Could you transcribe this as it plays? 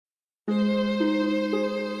Good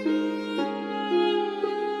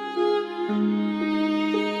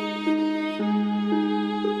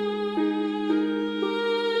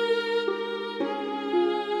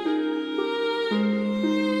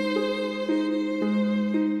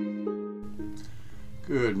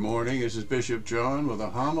morning. This is Bishop John with a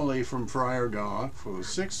homily from Friar Doc for the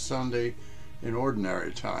sixth Sunday in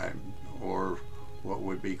Ordinary Time, or what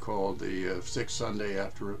would be called the sixth Sunday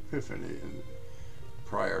after Epiphany in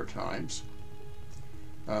prior times.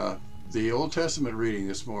 The Old Testament reading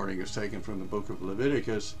this morning is taken from the book of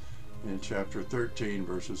Leviticus in chapter 13,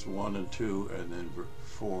 verses 1 and 2, and then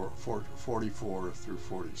 44 through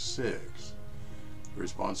 46. The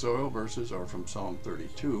responsorial verses are from Psalm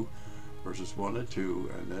 32, verses 1 and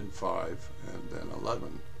 2, and then 5, and then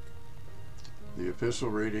 11. The epistle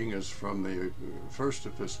reading is from the first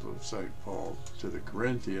epistle of St. Paul to the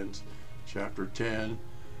Corinthians, chapter 10,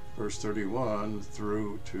 verse 31,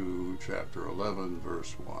 through to chapter 11,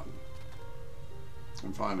 verse 1.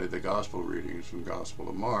 And finally, the gospel reading is from Gospel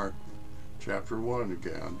of Mark, chapter 1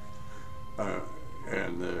 again,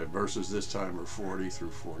 and the verses this time are 40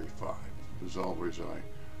 through 45. As always, I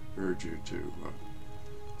urge you to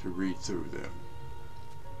read through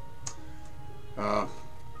them.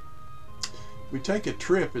 We take a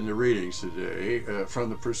trip in the readings today from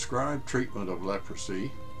the prescribed treatment of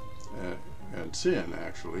leprosy and sin,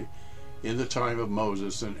 actually, in the time of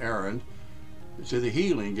Moses and Aaron, to the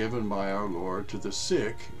healing given by our Lord to the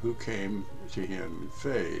sick who came to him in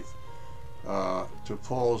faith, to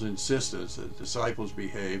Paul's insistence that disciples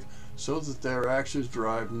behave so that their actions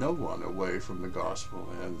drive no one away from the gospel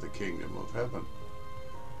and the kingdom of heaven.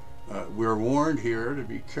 We're warned here to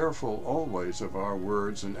be careful always of our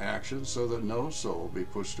words and actions so that no soul be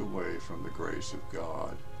pushed away from the grace of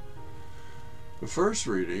God. The first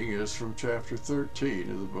reading is from chapter 13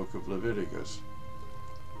 of the book of Leviticus.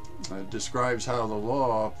 It describes how the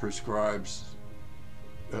law prescribes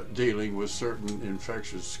dealing with certain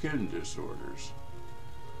infectious skin disorders.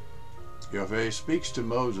 Yahweh speaks to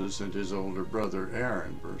Moses and his older brother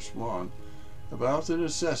Aaron, verse 1, about the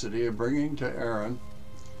necessity of bringing to Aaron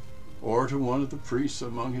or to one of the priests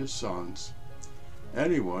among his sons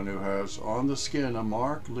anyone who has on the skin a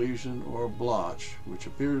mark, lesion, or blotch which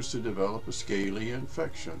appears to develop a scaly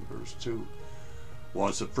infection, verse 2.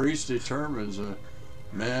 Once a priest determines a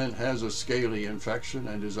man has a scaly infection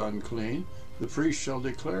and is unclean, the priest shall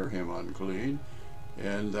declare him unclean,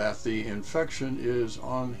 and that the infection is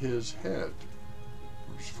on his head,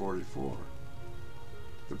 verse 44.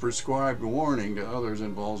 The prescribed warning to others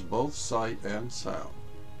involves both sight and sound.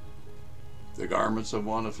 The garments of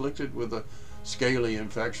one afflicted with a scaly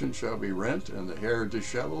infection shall be rent, and the hair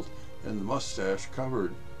disheveled, and the mustache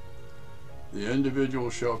covered. The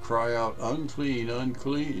individual shall cry out, unclean,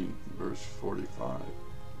 unclean, verse 45.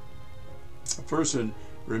 A person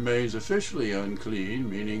remains officially unclean,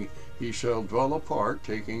 meaning he shall dwell apart,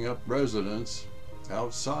 taking up residence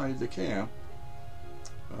outside the camp,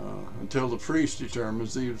 until the priest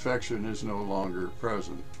determines the infection is no longer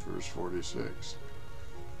present, verse 46.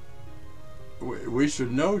 We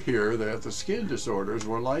should note here that the skin disorders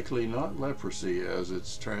were likely not leprosy as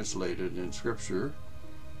it's translated in Scripture,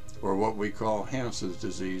 or what we call Hansen's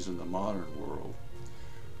disease in the modern world.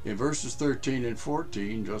 In verses 13 and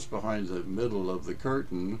 14, just behind the middle of the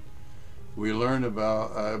curtain, we learn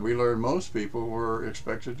most people were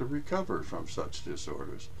expected to recover from such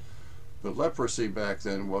disorders. But leprosy back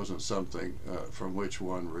then wasn't something from which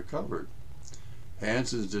one recovered.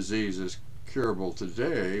 Hansen's disease is curable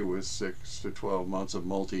today with 6 to 12 months of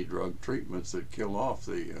multi-drug treatments that kill off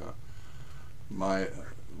the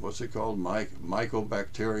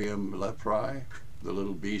Mycobacterium leprae, the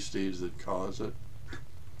little beasties that cause it.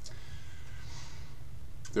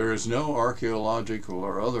 There is no archaeological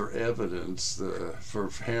or other evidence for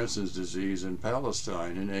Hansen's disease in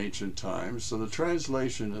Palestine in ancient times, so the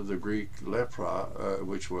translation of the Greek lepra,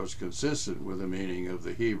 which was consistent with the meaning of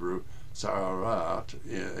the Hebrew Tsarat,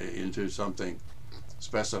 into something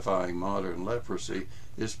specifying modern leprosy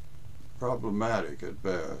is problematic at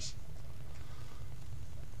best.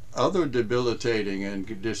 Other debilitating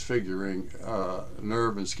and disfiguring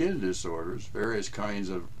nerve and skin disorders, various kinds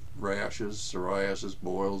of rashes, psoriasis,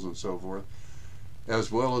 boils, and so forth,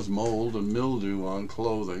 as well as mold and mildew on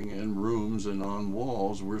clothing, in rooms, and on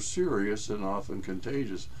walls, were serious and often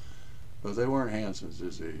contagious, but they weren't Hansen's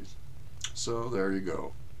disease. So there you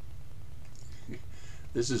go.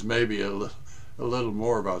 This is maybe a little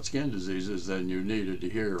more about skin diseases than you needed to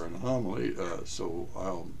hear in a homily, so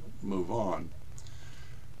I'll move on.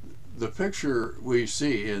 The picture we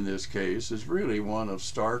see in this case is really one of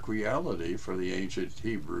stark reality for the ancient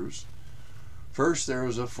Hebrews, First, there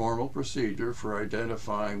is a formal procedure for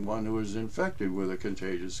identifying one who is infected with a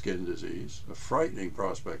contagious skin disease, a frightening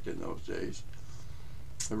prospect in those days.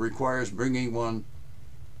 It requires bringing one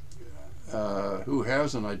who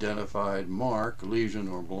has an identified mark, lesion,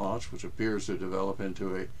 or blotch, which appears to develop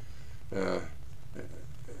into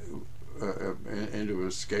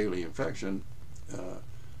a scaly infection,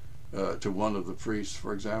 to one of the priests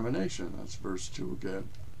for examination. That's verse 2 again.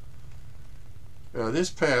 This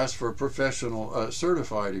passed for professional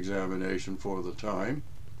certified examination for the time.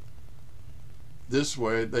 This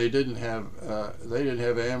way, they didn't have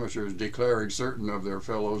amateurs declaring certain of their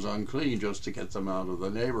fellows unclean just to get them out of the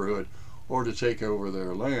neighborhood or to take over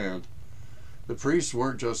their land. The priests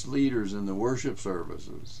weren't just leaders in the worship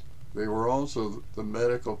services. They were also the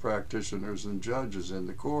medical practitioners and judges in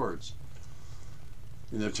the courts.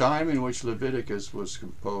 In the time in which Leviticus was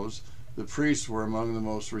composed, the priests were among the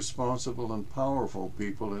most responsible and powerful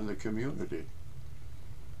people in the community.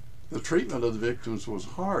 The treatment of the victims was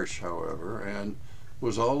harsh, however, and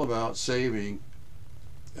was all about saving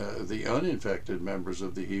the uninfected members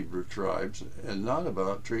of the Hebrew tribes and not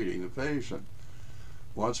about treating the patient.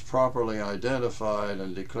 Once properly identified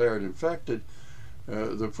and declared infected,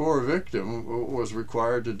 the poor victim was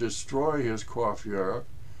required to destroy his coiffure,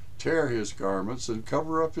 tear his garments, and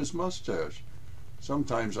cover up his mustache.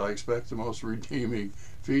 Sometimes I expect the most redeeming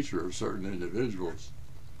feature of certain individuals.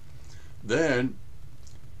 Then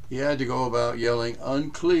he had to go about yelling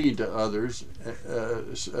unclean to others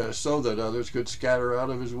so that others could scatter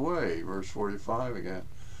out of his way. Verse 45 again.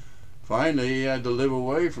 Finally, he had to live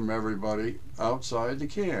away from everybody outside the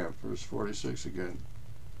camp. Verse 46 again.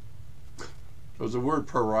 Does the word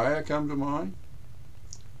pariah come to mind?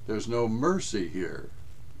 There's no mercy here,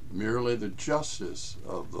 merely the justice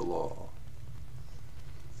of the law.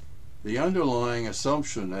 The underlying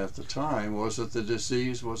assumption at the time was that the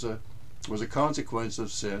disease was a consequence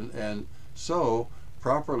of sin, and so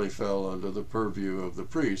properly fell under the purview of the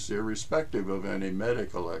priests, irrespective of any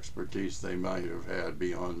medical expertise they might have had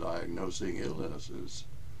beyond diagnosing illnesses.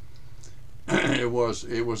 It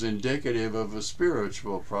was indicative of a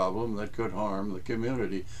spiritual problem that could harm the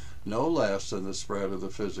community no less than the spread of the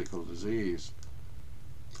physical disease.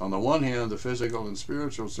 On the one hand, the physical and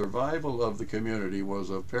spiritual survival of the community was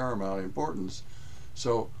of paramount importance,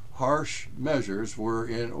 so harsh measures were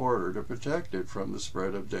in order to protect it from the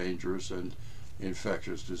spread of dangerous and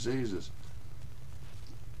infectious diseases.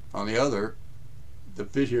 On the other, the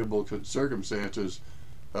pitiable circumstances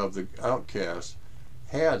of the outcasts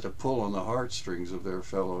had to pull on the heartstrings of their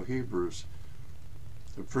fellow Hebrews.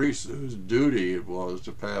 The priests, whose duty it was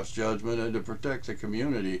to pass judgment and to protect the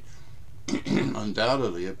community,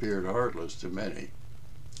 undoubtedly appeared heartless to many.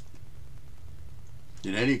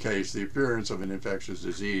 In any case, the appearance of an infectious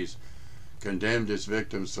disease condemned its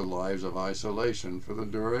victims to lives of isolation for the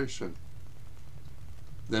duration.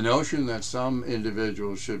 The notion that some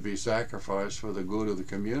individuals should be sacrificed for the good of the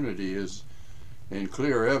community is in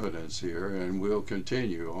clear evidence here, and will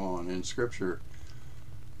continue on in Scripture.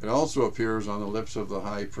 It also appears on the lips of the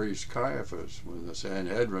high priest Caiaphas when the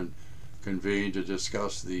Sanhedrin convened to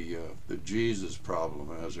discuss the Jesus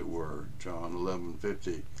problem, as it were. John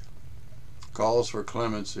 11:50. Calls for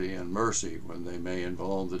clemency and mercy, when they may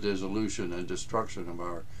involve the dissolution and destruction of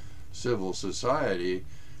our civil society,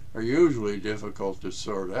 are usually difficult to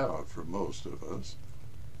sort out for most of us.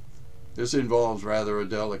 This involves rather a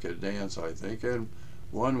delicate dance, I think, and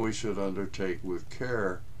one we should undertake with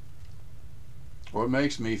care. What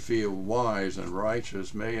makes me feel wise and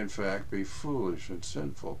righteous may in fact be foolish and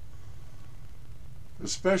sinful,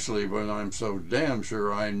 especially when I'm so damn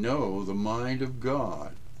sure I know the mind of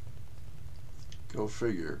God. Go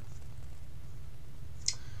figure.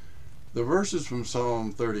 The verses from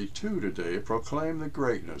Psalm 32 today proclaim the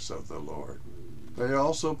greatness of the Lord. They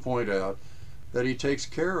also point out that he takes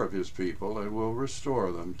care of his people and will restore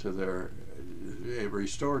to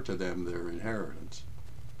them their inheritance.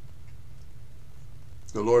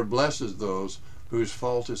 The Lord blesses those whose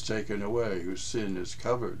fault is taken away, whose sin is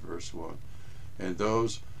covered, verse 1, and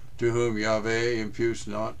those to whom Yahweh imputes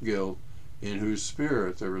not guilt, in whose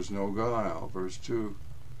spirit there is no guile, verse 2.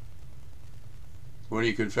 When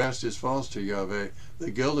he confessed his faults to Yahweh,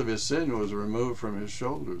 the guilt of his sin was removed from his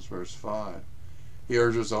shoulders, verse 5. He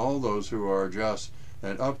urges all those who are just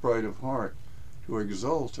and upright of heart to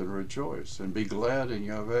exult and rejoice and be glad in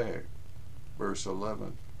Yahweh, verse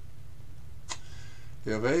 11.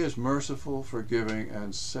 Yahweh is merciful, forgiving,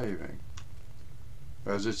 and saving.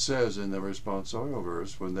 As it says in the responsorial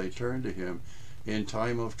verse, when they turn to him in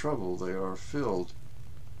time of trouble, they are filled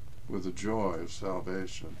with the joy of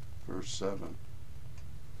salvation, verse 7.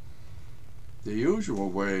 The usual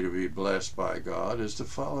way to be blessed by God is to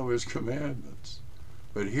follow his commandments.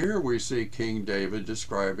 But here we see King David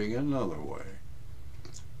describing another way,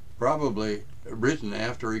 probably written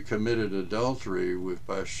after he committed adultery with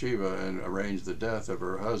Bathsheba and arranged the death of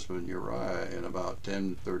her husband Uriah in about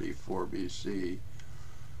 1034 BC.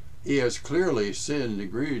 He has clearly sinned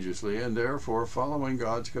egregiously, and therefore following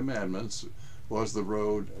God's commandments was the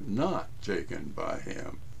road not taken by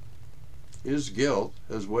him. His guilt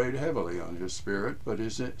has weighed heavily on his spirit, but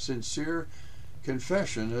his sincere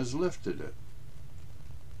confession has lifted it.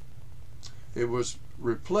 It was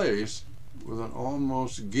replaced with an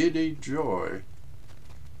almost giddy joy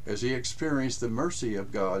as he experienced the mercy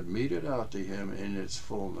of God meted out to him in its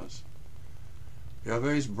fullness.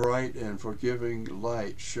 Yahweh's bright and forgiving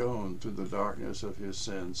light shone through the darkness of his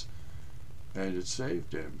sins, and it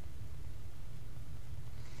saved him.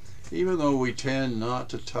 Even though we tend not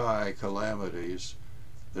to tie calamities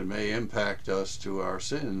that may impact us to our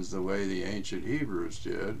sins the way the ancient Hebrews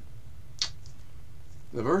did,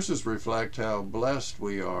 the verses reflect how blessed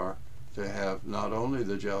we are to have not only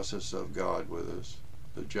the justice of God with us,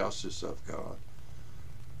 the justice of God,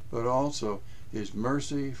 but also his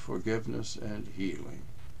mercy, forgiveness, and healing.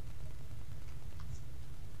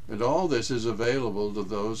 And all this is available to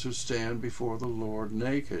those who stand before the Lord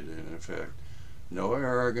naked, in effect. No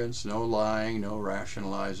arrogance, no lying, no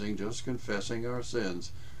rationalizing, just confessing our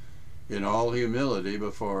sins in all humility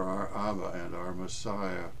before our Abba and our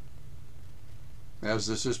Messiah. As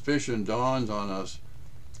the suspicion dawns on us,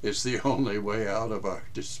 it's the only way out of our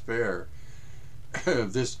despair.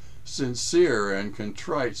 This sincere and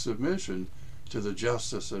contrite submission to the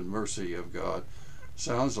justice and mercy of God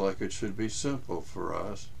sounds like it should be simple for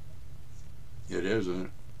us. It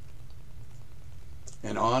isn't.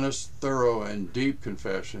 An honest, thorough, and deep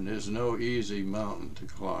confession is no easy mountain to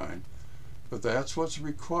climb, but that's what's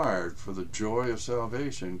required for the joy of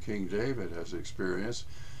salvation King David has experienced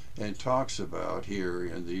and talks about here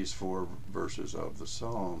in these 4 verses of the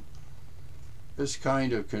psalm. This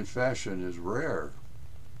kind of confession is rare.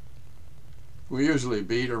 We usually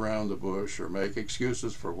beat around the bush or make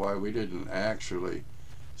excuses for why we didn't actually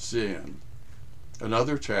sin.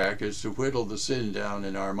 Another tack is to whittle the sin down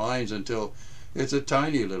in our minds until it's a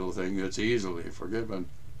tiny little thing that's easily forgiven.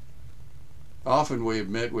 Often we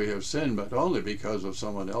admit we have sinned, but only because of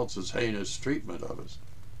someone else's heinous treatment of us.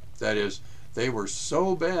 That is, they were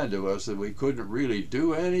so bad to us that we couldn't really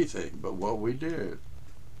do anything but what we did.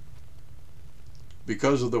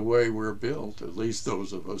 Because of the way we're built, at least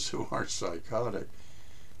those of us who aren't psychotic,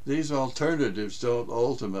 these alternatives don't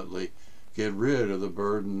ultimately get rid of the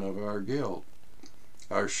burden of our guilt.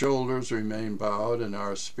 Our shoulders remain bowed and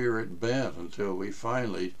our spirit bent until we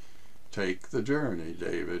finally take the journey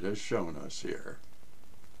David has shown us here.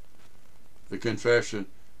 The confession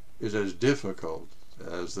is as difficult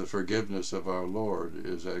as the forgiveness of our Lord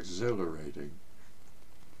is exhilarating.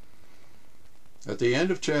 At the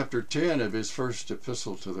end of chapter 10 of his first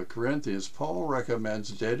epistle to the Corinthians, Paul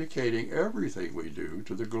recommends dedicating everything we do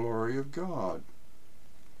to the glory of God.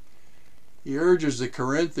 He urges the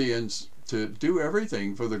Corinthians to do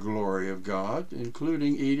everything for the glory of God,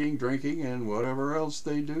 including eating, drinking, and whatever else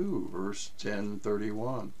they do. Verse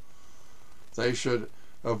 10:31. They should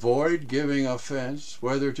avoid giving offense,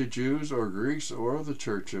 whether to Jews or Greeks or the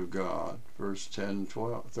church of God. Verse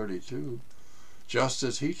 10:32. Just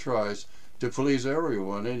as he tries to please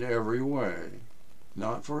everyone in every way,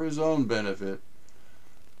 not for his own benefit,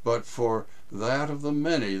 but for that of the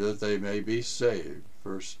many, that they may be saved.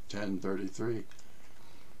 Verse 10:33.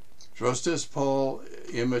 Just as Paul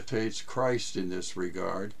imitates Christ in this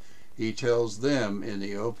regard, he tells them in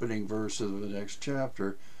the opening verse of the next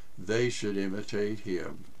chapter they should imitate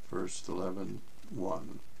him. Verse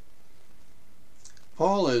 11:1.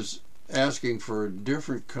 Paul is asking for a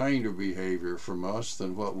different kind of behavior from us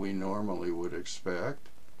than what we normally would expect.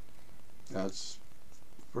 That's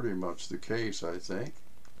pretty much the case, I think.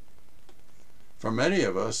 For many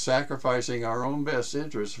of us, sacrificing our own best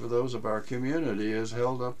interests for those of our community is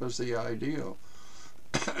held up as the ideal.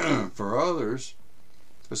 For others,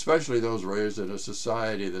 especially those raised in a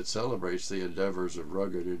society that celebrates the endeavors of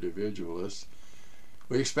rugged individualists,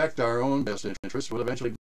 we expect our own best interests will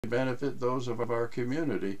eventually benefit those of our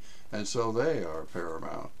community, and so they are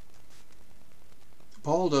paramount.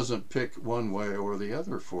 Paul doesn't pick one way or the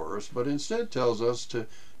other for us, but instead tells us to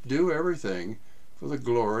do everything for the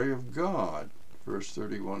glory of God. Verse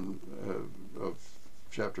 31 of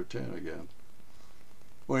chapter 10 again.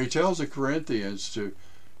 When he tells the Corinthians to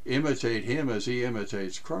imitate him as he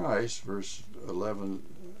imitates Christ, verse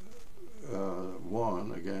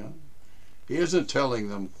 11:1 again, he isn't telling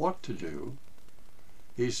them what to do.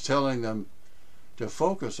 He's telling them to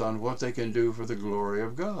focus on what they can do for the glory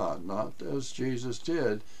of God, not as Jesus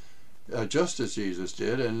did, just as Jesus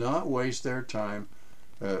did, and not waste their time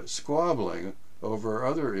squabbling over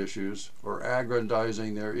other issues or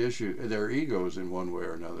aggrandizing their egos in one way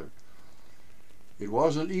or another. It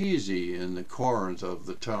wasn't easy in the Corinth of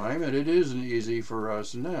the time, and it isn't easy for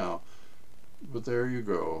us now. But there you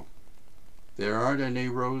go. There aren't any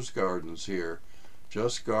rose gardens here,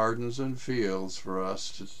 just gardens and fields for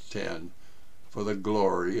us to tend for the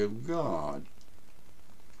glory of God.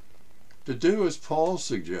 To do as Paul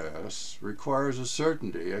suggests requires a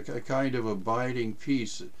certainty, a kind of abiding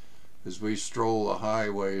peace as we stroll the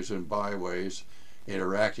highways and byways,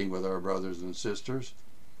 interacting with our brothers and sisters.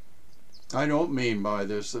 I don't mean by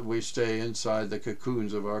this that we stay inside the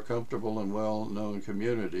cocoons of our comfortable and well-known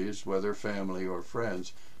communities, whether family or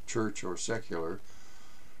friends, church or secular.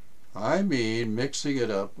 I mean mixing it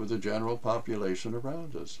up with the general population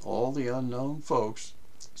around us, all the unknown folks,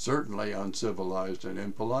 certainly uncivilized and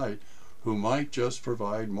impolite, who might just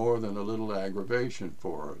provide more than a little aggravation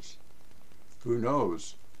for us. Who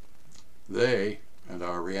knows? They, and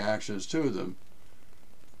our reactions to them,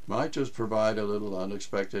 might just provide a little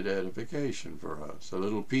unexpected edification for us, a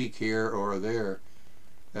little peek here or there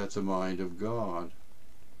at the mind of God.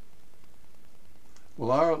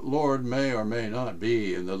 Well, our Lord may or may not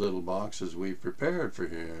be in the little boxes we've prepared for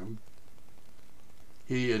him.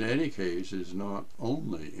 He, in any case, is not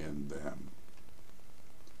only in them.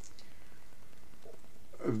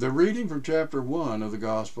 The reading from chapter 1 of the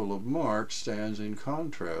Gospel of Mark stands in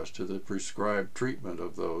contrast to the prescribed treatment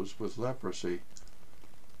of those with leprosy.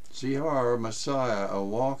 See how our Messiah, a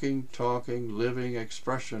walking, talking, living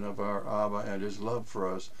expression of our Abba and his love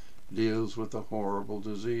for us, deals with the horrible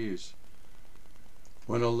disease.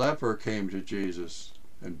 When a leper came to Jesus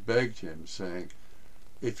and begged him, saying,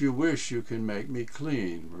 "If you wish, you can make me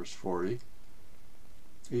clean," verse 40,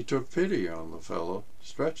 he took pity on the fellow,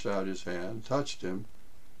 stretched out his hand, touched him,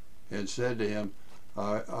 and said to him,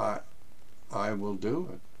 I will do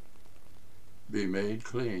it. Be made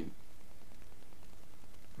clean.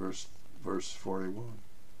 Verse 41.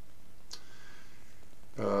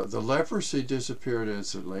 The leprosy disappeared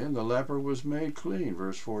instantly, and the leper was made clean.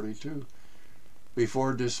 Verse 42.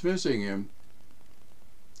 Before dismissing him,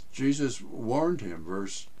 Jesus warned him,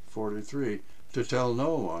 verse 43, to tell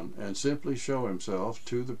no one and simply show himself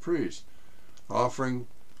to the priest, offering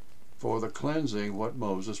for the cleansing what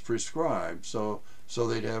Moses prescribed, so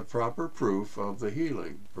they'd have proper proof of the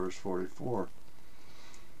healing. Verse 44.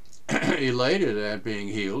 Elated at being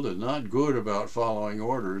healed and not good about following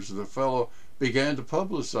orders, the fellow began to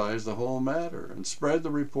publicize the whole matter and spread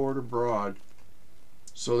the report abroad,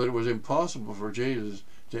 so that it was impossible for Jesus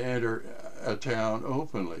to enter a town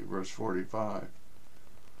openly. Verse 45.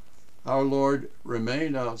 Our Lord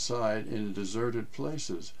remained outside in deserted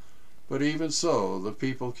places, but even so the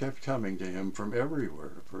people kept coming to him from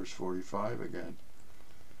everywhere. Verse 45 again.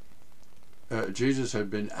 Jesus had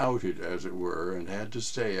been outed, as it were, and had to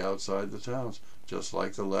stay outside the towns, just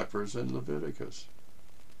like the lepers in Leviticus.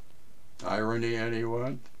 Irony,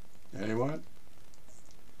 anyone? Anyone?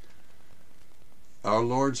 Our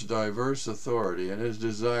Lord's diverse authority and his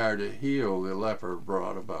desire to heal the leper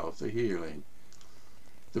brought about the healing.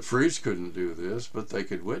 The priests couldn't do this, but they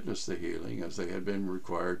could witness the healing as they had been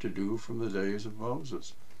required to do from the days of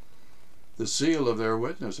Moses. The seal of their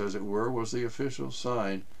witness, as it were, was the official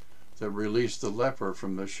sign that released the leper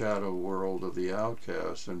from the shadow world of the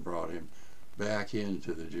outcast and brought him back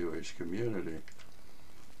into the Jewish community.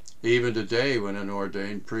 Even today, when an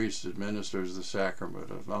ordained priest administers the sacrament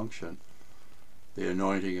of unction, the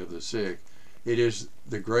anointing of the sick, it is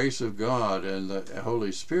the grace of God and the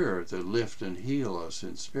Holy Spirit that lift and heal us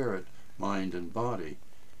in spirit, mind, and body.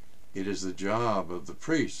 It is the job of the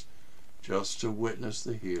priest just to witness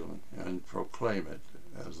the healing and proclaim it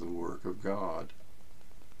as the work of God.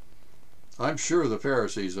 I'm sure the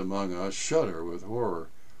Pharisees among us shudder with horror.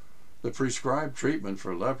 The prescribed treatment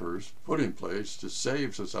for lepers, put in place to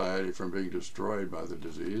save society from being destroyed by the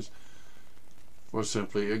disease, was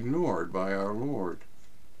simply ignored by our Lord.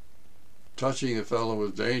 Touching the fellow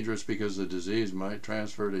was dangerous because the disease might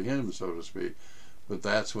transfer to him, so to speak, but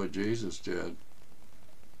that's what Jesus did.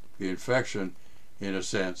 The infection, in a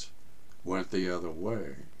sense, went the other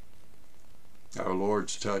way. Our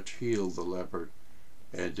Lord's touch healed the leper,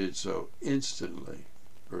 and did so instantly.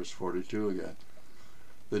 Verse 42 again.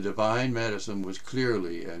 The divine medicine was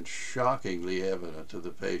clearly and shockingly evident to the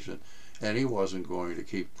patient, and he wasn't going to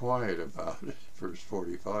keep quiet about it. Verse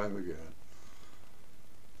 45 again.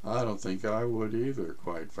 I don't think I would either,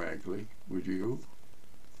 quite frankly. Would you?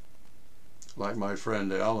 Like my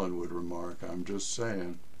friend Alan would remark, I'm just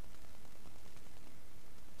saying.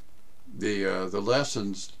 The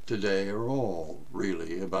lessons today are all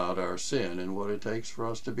really about our sin and what it takes for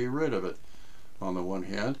us to be rid of it, on the one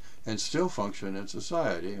hand, and still function in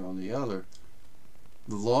society, on the other.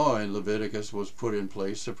 The law in Leviticus was put in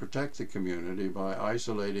place to protect the community by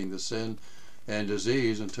isolating the sin and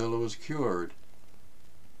disease until it was cured,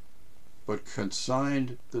 but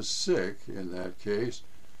consigned the sick, in that case,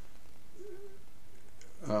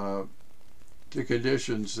 to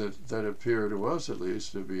conditions that appear to us, at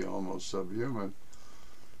least, to be almost subhuman.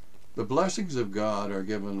 The blessings of God are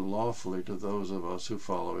given lawfully to those of us who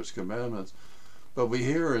follow His commandments, but we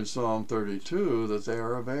hear in Psalm 32 that they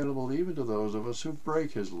are available even to those of us who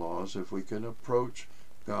break His laws if we can approach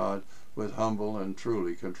God with humble and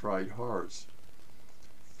truly contrite hearts.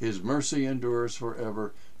 His mercy endures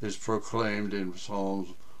forever is proclaimed in Psalms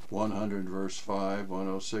 100 verse 5,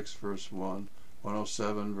 106 verse 1,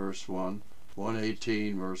 107 verse 1,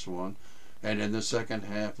 118 verse 1, and in the second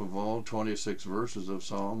half of all 26 verses of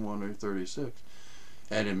Psalm 136,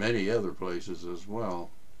 and in many other places as well.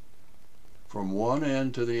 From one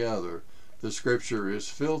end to the other, the Scripture is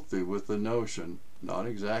filthy with the notion, not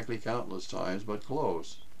exactly countless times, but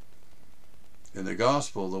close. In the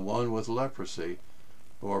Gospel, the one with leprosy,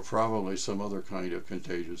 or probably some other kind of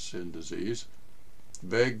contagious sin disease,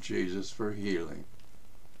 begged Jesus for healing.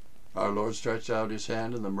 Our Lord stretched out His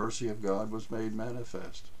hand, and the mercy of God was made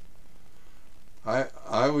manifest.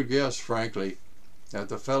 I would guess, frankly, that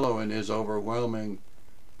the fellow in his overwhelming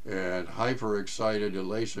and hyper-excited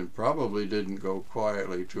elation probably didn't go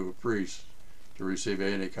quietly to a priest to receive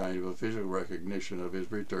any kind of official recognition of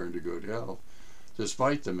his return to good health,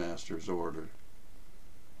 despite the Master's order.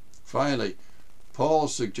 Finally,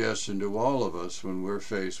 Paul's suggestion to all of us when we're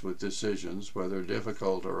faced with decisions, whether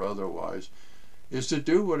difficult or otherwise, is to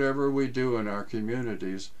do whatever we do in our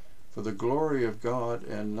communities for the glory of God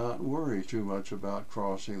and not worry too much about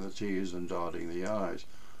crossing the T's and dotting the I's,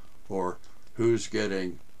 or who's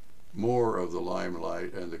getting more of the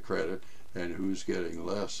limelight and the credit and who's getting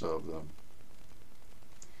less of them.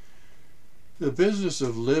 The business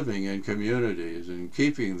of living in communities and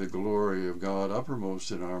keeping the glory of God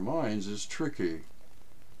uppermost in our minds is tricky.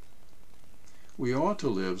 We ought to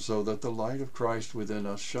live so that the light of Christ within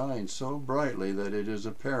us shines so brightly that it is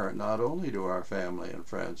apparent not only to our family and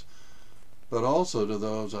friends, but also to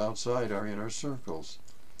those outside our inner circles.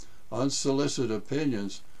 Unsolicited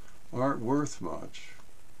opinions aren't worth much.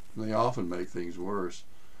 They often make things worse.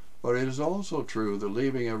 But it is also true that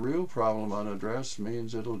leaving a real problem unaddressed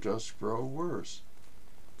means it'll just grow worse.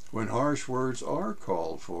 When harsh words are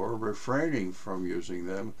called for, refraining from using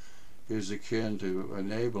them is akin to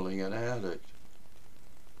enabling an addict.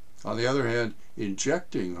 On the other hand,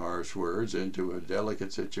 injecting harsh words into a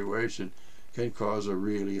delicate situation can cause a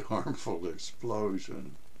really harmful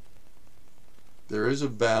explosion. There is a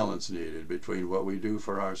balance needed between what we do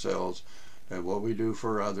for ourselves and what we do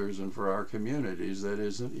for others and for our communities that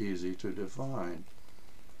isn't easy to define.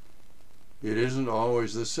 It isn't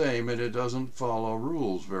always the same, and it doesn't follow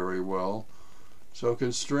rules very well, so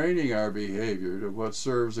constraining our behavior to what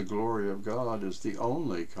serves the glory of God is the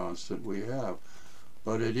only constant we have.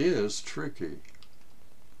 But it is tricky.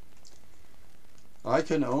 I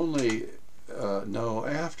can only know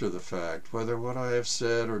after the fact whether what I have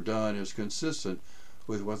said or done is consistent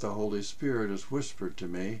with what the Holy Spirit has whispered to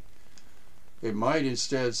me. It might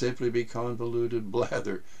instead simply be convoluted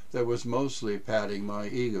blather that was mostly patting my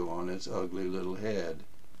ego on its ugly little head.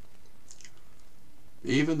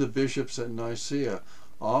 Even the bishops at Nicaea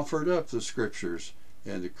offered up the Scriptures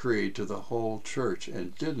and the Creed to the whole church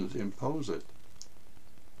and didn't impose it.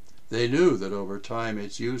 They knew that over time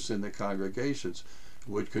its use in the congregations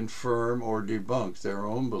would confirm or debunk their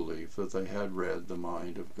own belief that they had read the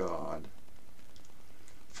mind of God.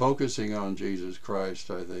 Focusing on Jesus Christ,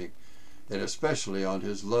 I think, and especially on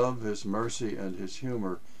His love, His mercy, and His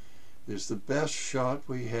humor, is the best shot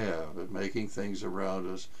we have at making things around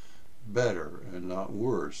us better and not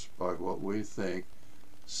worse by what we think,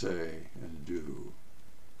 say, and do.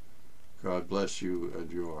 God bless you and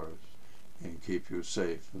yours, and keep you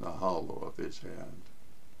safe in the hollow of His hand.